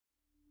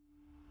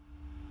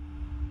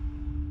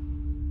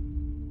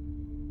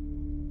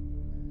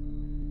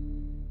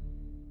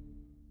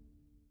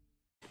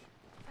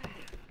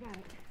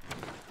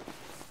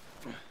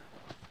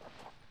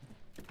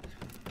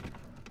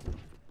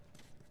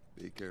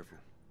careful.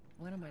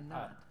 When am I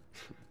not?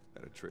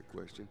 That a trick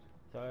question?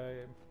 So,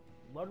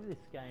 a lot of this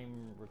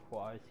game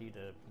requires you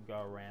to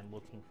go around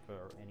looking for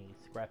any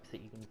scraps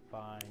that you can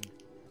find.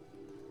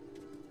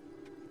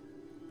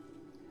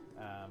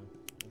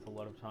 There's a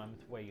lot of times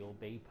where you'll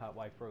be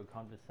partway through a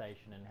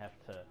conversation and have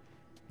to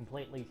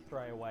completely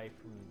stray away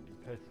from the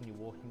person you're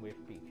walking with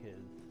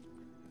because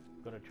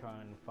you've got to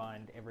try and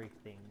find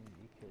everything,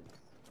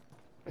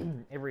 because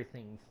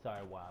everything's so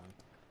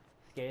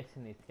scarce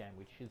in this game,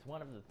 which is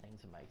one of the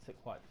things that makes it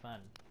quite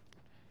fun.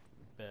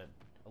 But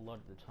a lot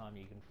of the time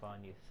you can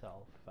find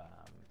yourself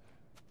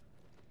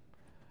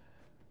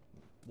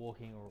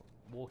walking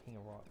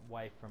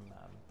away from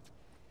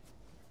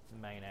the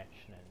main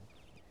action, and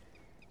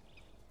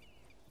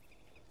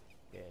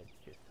yeah, it's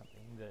just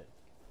something that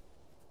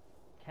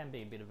can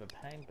be a bit of a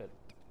pain, but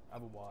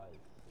otherwise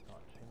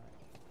not too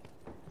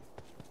much.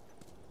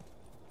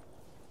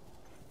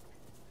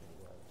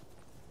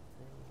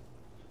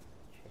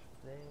 Check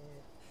there.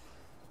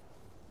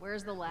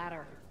 Where's the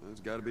ladder? Well, it's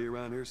got to be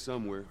around here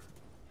somewhere.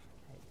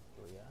 Okay,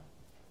 here we are.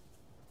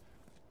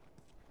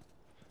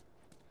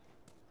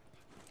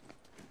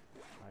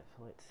 Right,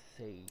 so let's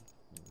see.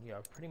 Yeah,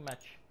 I've pretty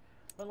much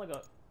only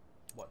got,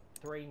 what,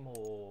 3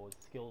 more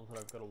skills that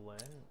I've got to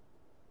learn.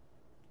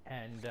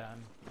 And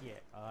yeah,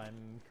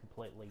 I'm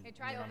completely, Hey,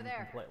 try over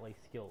there. completely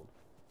skilled.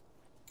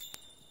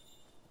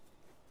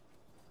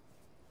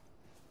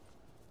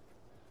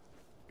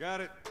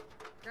 Got it.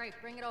 Great,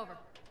 bring it over.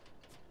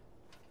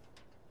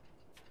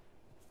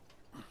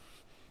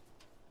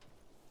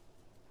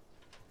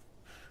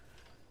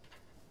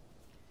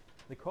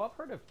 The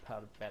cooperative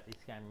part about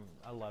this game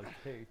I love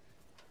too.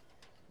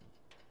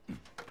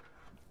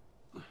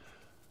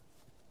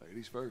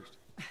 Ladies first.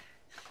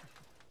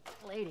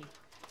 Lady,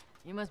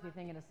 you must be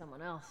thinking of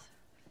someone else.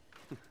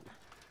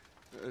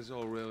 That's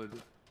all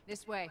relative.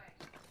 This way.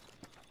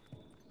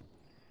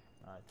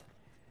 Right.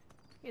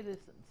 Yeah,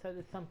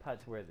 there's some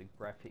parts where the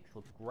graphics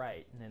look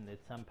great, and then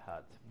there's some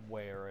parts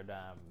where it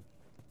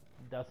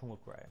doesn't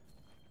look great.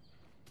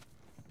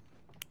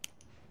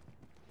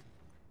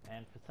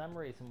 And for some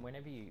reason,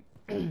 whenever you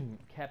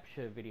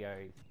capture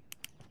videos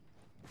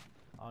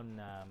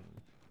on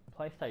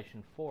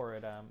PlayStation 4,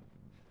 it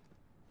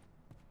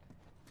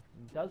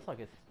does like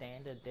a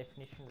standard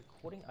definition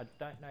recording. I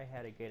don't know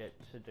how to get it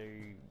to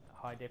do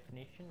high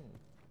definition.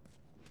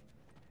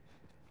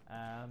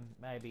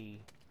 Maybe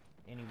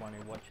anyone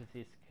who watches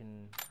this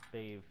can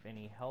be of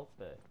any help,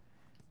 but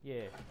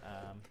yeah,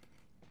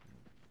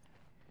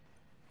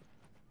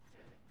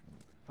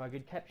 if I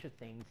could capture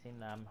things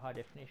in high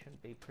definition,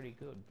 it'd be pretty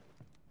good.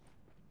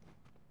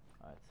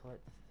 Alright, so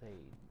let's see.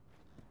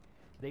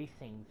 These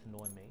things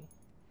annoy me.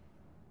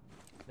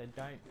 They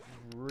don't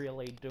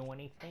really do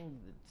anything.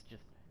 It's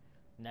just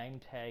name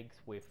tags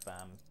with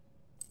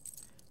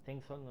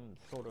things on them,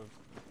 sort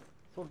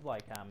of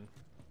like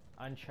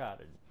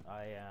Uncharted.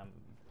 I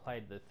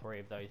played the 3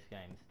 of those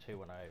games too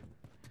when I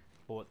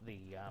bought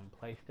the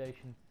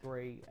PlayStation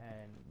 3,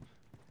 and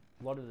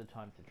a lot of the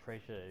times the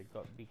treasure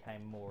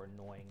became more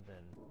annoying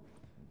than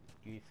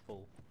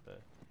useful,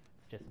 but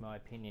it's just my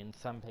opinion.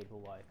 Some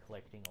people like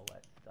collecting all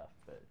that stuff,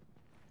 but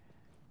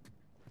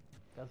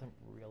it doesn't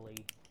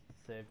really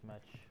serve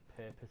much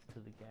purpose to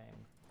the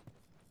game.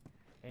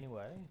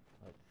 Anyway,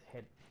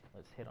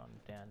 let's head on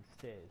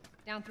downstairs.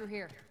 Down through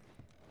here.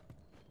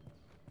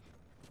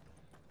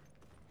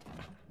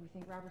 You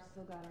think Robert's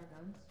still got our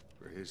guns?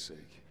 For his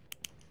sake,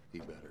 he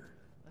better.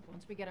 Look,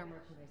 once we get our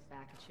merchandise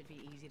back, it should be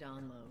easy to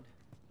unload.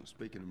 Well,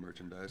 speaking of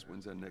merchandise,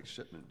 when's that next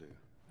shipment due?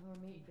 We're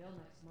meeting Bill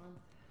next month.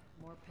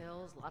 More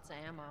pills, lots of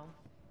ammo,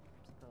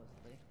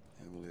 supposedly.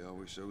 Yeah, well, he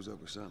always shows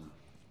up with something.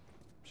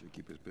 Should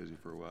keep us busy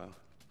for a while.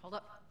 Hold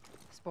up.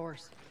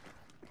 Spores.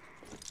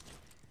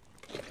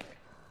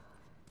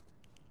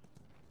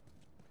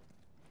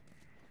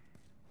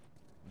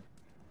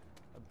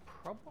 A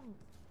problem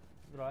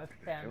that I've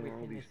found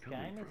within this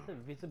game is the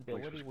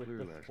visibility with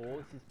the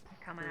spores is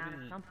Coming out of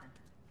pretty something.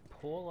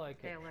 poor. Like,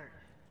 Stay alert.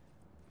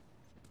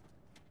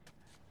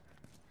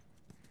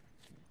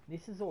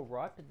 this is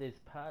alright, but there's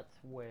parts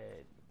where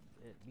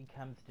it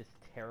becomes just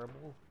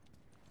terrible.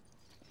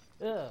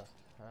 Ugh.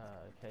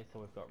 Okay, so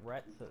we've got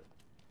rats that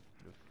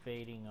are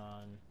feeding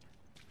on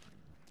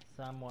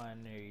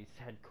someone who's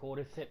had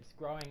cordyceps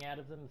growing out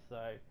of them, so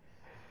it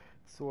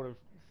sort of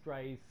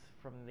strays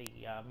from the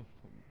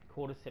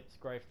cordyceps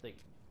growth that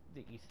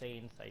you see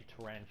in, say,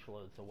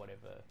 tarantulas or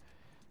whatever.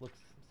 Looks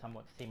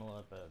somewhat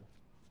similar, but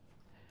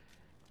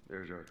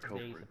There's our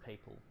these are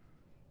people.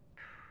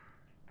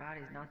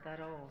 Body's not that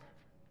old.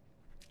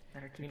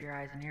 Better keep your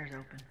eyes and ears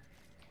open.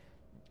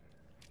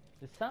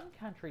 There's some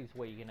countries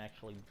where you can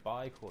actually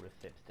buy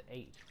cordyceps to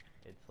eat.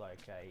 It's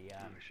like a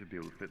I should be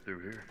able to fit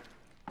through here.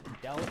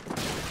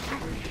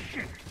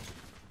 delicacy.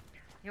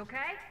 You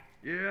okay?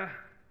 Yeah.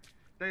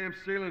 Damn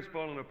ceiling's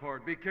falling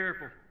apart. Be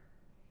careful.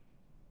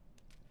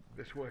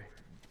 This way.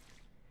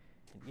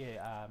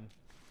 Yeah,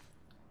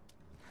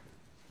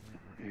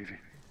 Easy.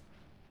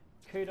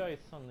 kudos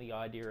on the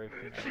idea of,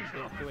 you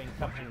know, doing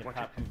something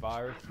apart from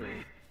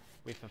viruses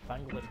with a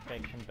fungal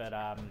infection, but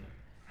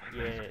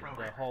Yeah,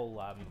 the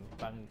whole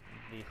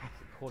this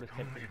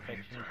cordyceps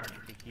infection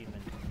coming to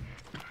humans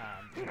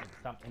isn't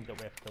something that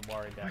we have to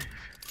worry about.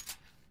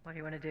 What do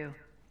you want to do?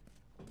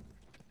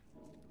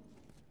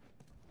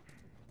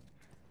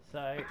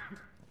 So,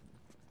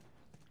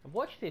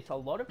 watch this. A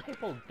lot of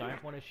people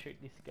don't want to shoot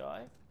this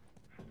guy,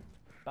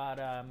 but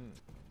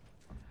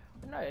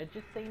no, it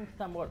just seems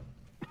somewhat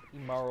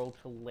immoral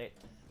to let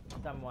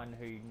someone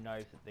who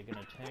knows that they're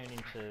going to turn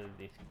into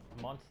this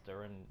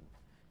monster and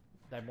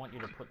they want you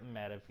to put them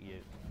out of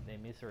their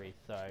misery.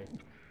 So,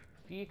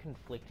 a few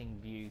conflicting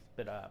views,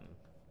 but I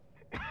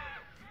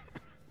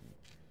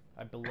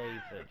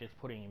believe that just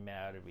putting him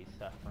out of his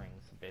suffering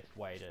is the best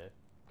way to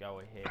go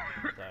ahead.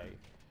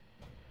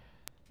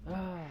 So,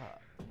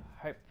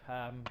 hope,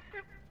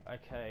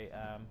 okay,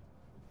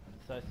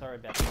 so sorry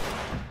about that.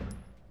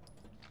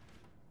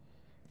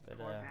 But,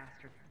 Poor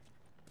bastard.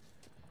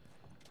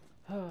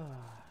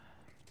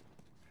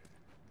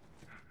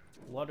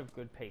 a lot of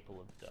good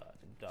people have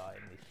died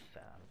in this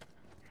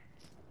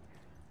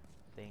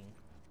thing.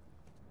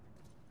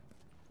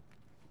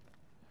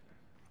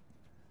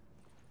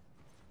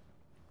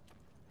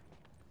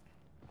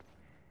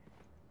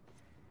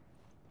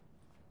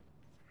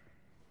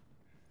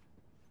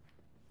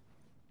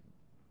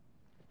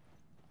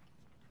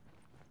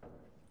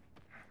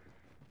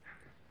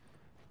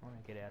 I want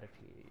to get out of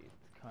here.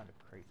 It's kind of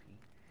creepy.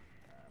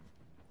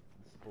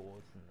 The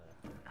spores and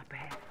the... Up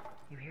ahead.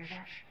 You hear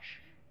that? Shh.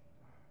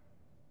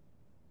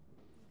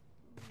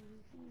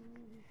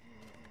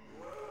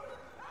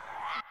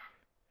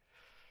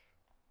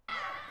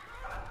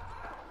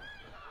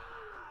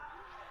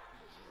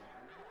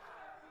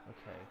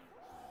 Okay.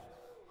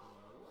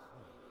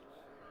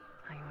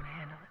 How you want to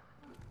handle it?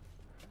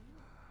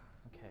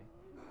 Okay.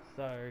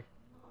 So,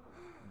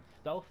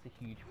 stealth's a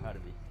huge part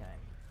of this game.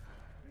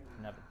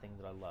 Another thing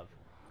that I love.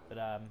 But,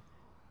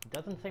 it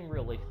doesn't seem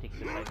realistic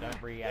that they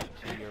don't react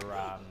to your,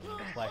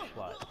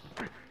 flashlights.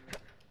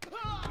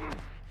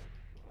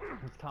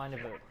 It's kind of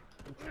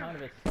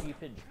a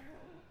stupid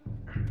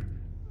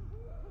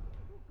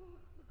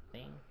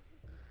thing.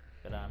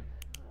 But,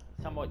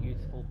 somewhat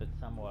useful, but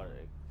sometimes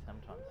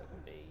it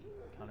can be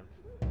kind of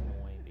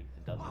annoying because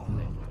it doesn't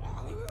seem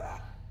realistic.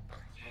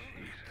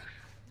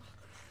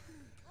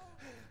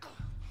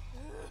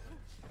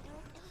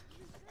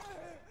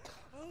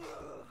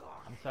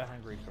 I'm so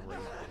hungry for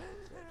reason.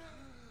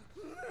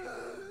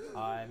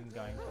 I'm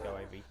going to go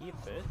over here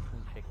first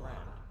and check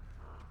around.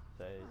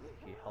 So there's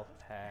a few health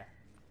packs.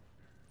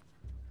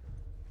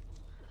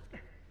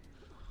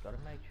 Gotta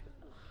make sure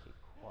to keep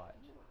quiet.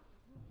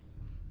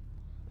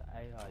 The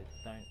AIs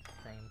don't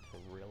seem to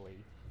really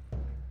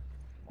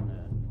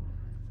wanna...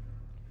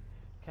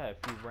 Okay, a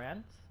few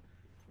rounds.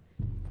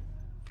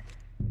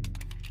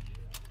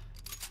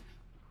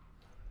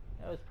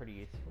 That was pretty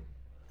useful.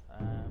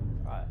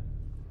 Right.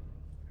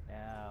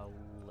 Now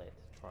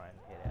let's try and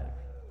head out of here.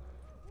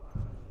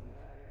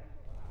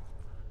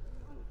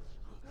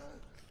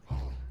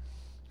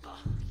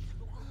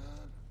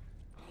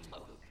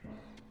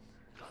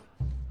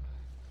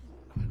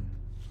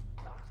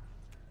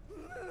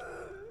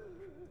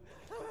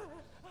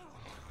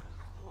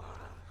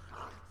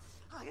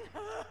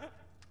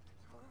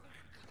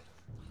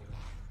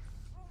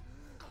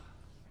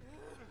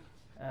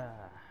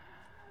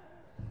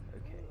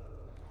 Okay.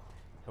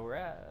 So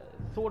we're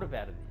sort of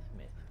out of this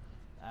mess.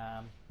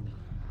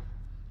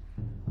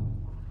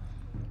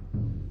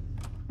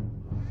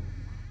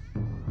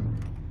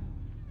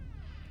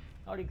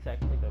 Not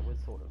exactly, but we're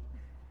sort of.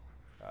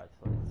 Alright,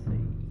 so let's see.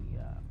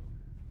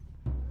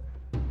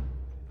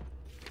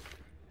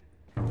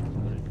 Got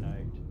a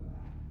note.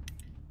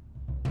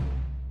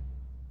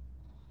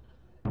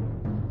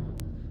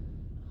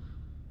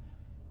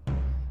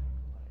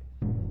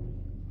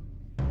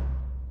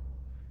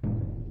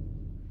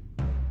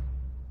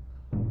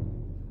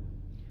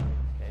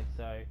 Okay,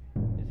 so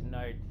this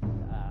note.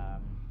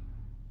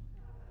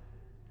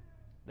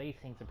 These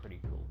things are pretty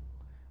cool.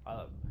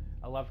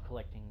 I love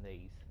collecting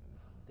these.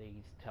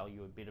 These tell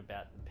you a bit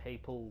about the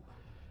people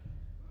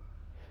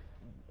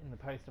in the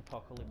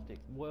post-apocalyptic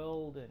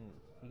world, and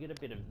you get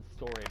a bit of the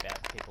story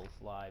about people's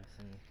lives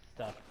and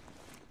stuff.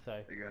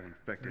 So They got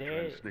infected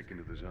trying to sneak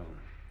into the zone.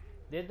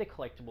 They're the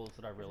collectibles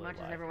that I really like.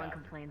 As much as everyone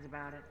complains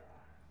about it,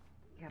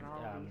 you got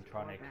all these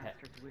trying poor to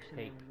bastards wishing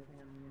they were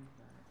living on the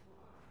inside.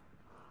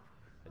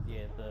 But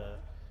yeah, the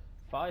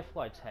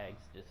Firefly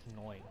tags are just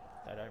annoying.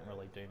 They don't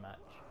really do much.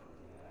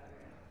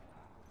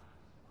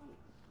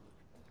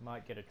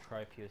 Might get a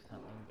trophy or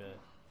something, but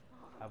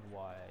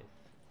otherwise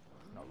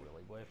it's not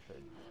really worth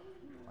it.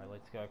 Right,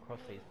 let's go across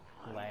these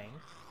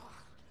lanes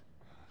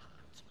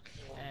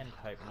and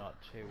hope not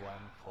to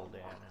fall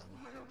down and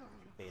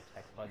be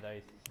attacked by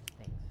those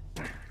things.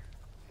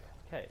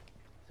 Okay,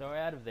 so we're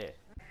out of there.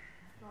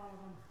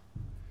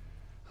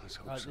 Let's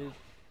hope so. There's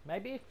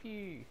maybe a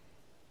few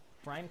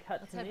frame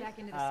cuts Let's in head this. back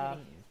into the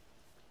city.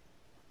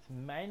 It's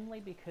mainly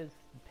because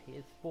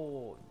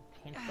PS4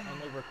 tends to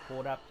only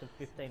record up to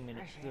 15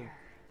 minutes of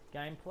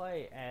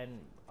gameplay,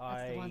 and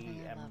I the one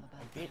thing I am love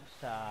about a bit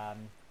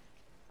Fucking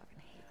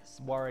hate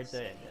worried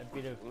that a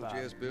bit of Why don't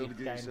you ask Bill to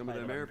this get you some of gameplay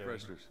them that I'm air doing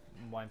fresheners?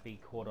 won't be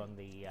caught on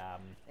the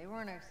They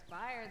weren't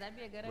expired. That'd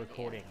be a good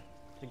recording. idea.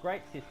 It's a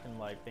great system,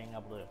 like being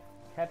able to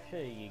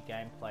capture your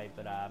gameplay,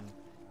 but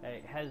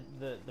it has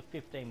the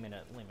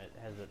 15-minute limit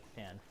has its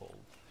downfalls.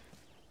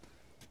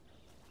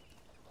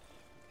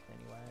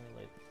 Anyway,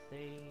 let's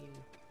see.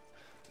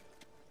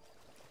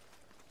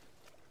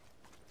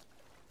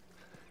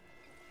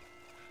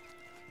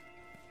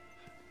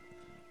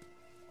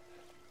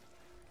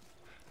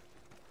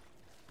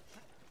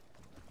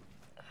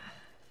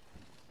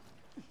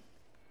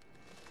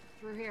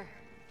 Through here.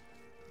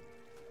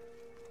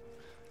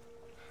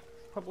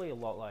 Probably a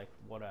lot like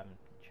what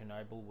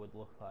Chernobyl would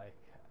look like,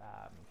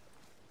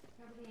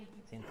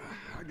 since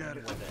I got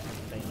it. it has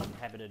been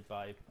inhabited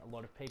by a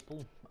lot of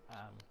people.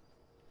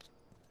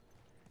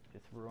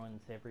 Just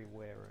ruins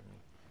everywhere,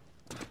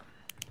 and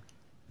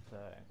so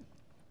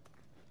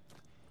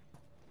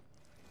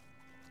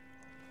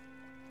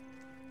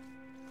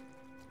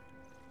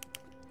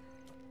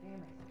Damn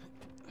it.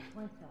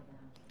 One fell down.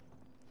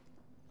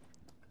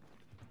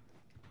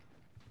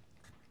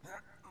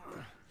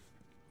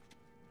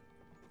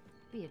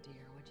 Be a dear,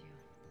 would you?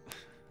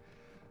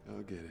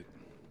 I'll get it.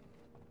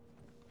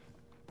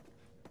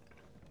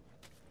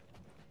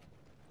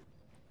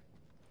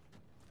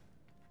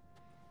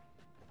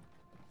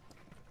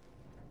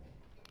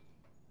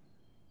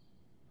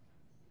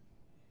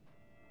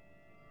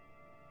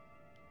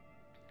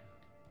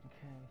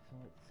 okay. So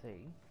let's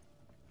see.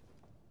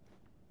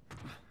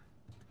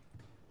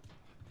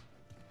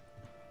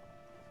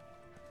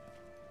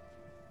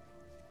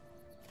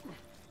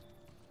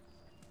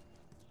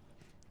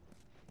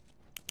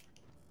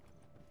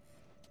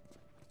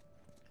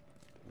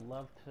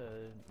 Love to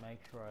make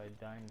sure I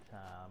don't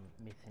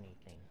miss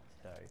anything,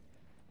 so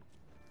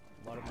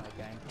a lot of my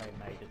gameplay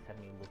may just have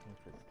me looking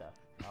for stuff.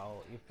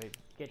 If it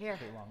gets Here,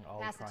 too long, I'll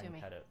pass it try to and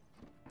me. cut it.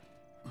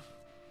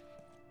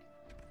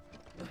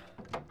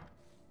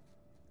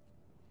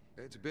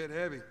 It's a bit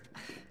heavy.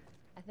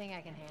 I think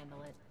I can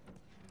handle it.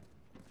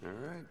 All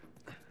right.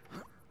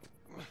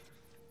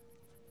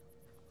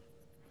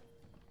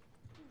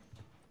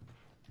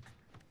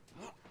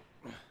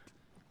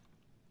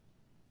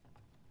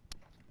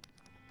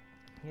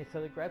 Yeah,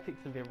 so the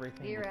graphics of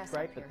everything Get your is ass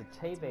great, up but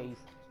here. the TVs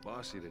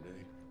Bossy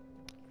today.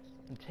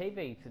 and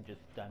TVs are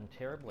just done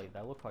terribly.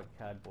 They look like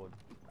cardboard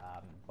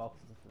boxes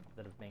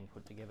that have been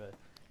put together.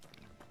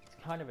 It's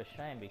kind of a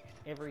shame because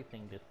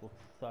everything just looks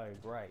so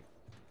great.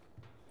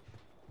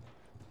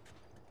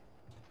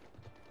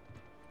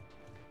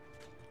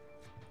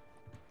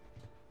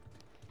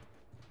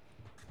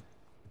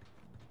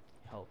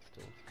 Health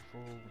still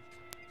full.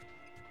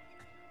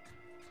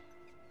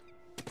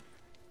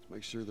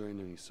 Make sure there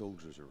ain't any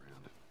soldiers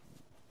around.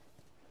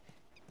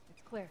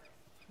 It's clear.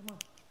 Come on.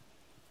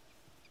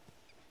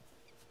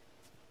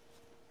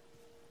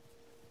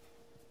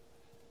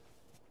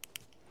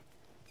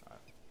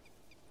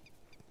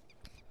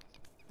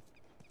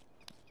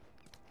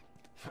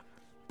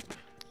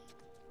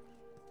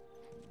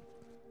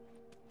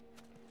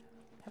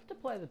 Have to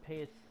play the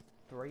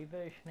PS3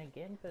 version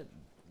again, but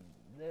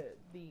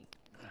the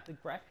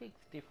graphics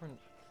difference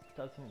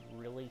doesn't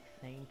really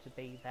seem to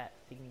be that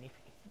significant.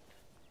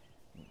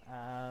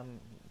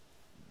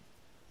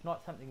 It's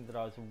not something that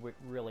I was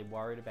really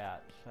worried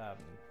about,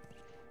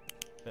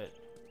 but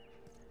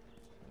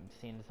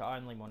since I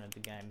only wanted the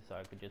game so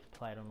I could just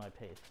play it on my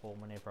PS4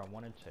 whenever I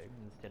wanted to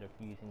instead of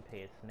using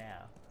PS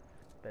Now.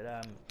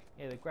 But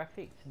yeah, the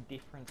graphics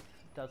difference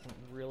doesn't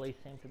really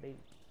seem to be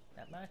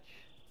that much.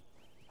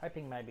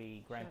 Hoping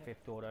maybe Grand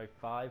Theft Auto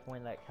 5,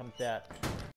 when that comes out,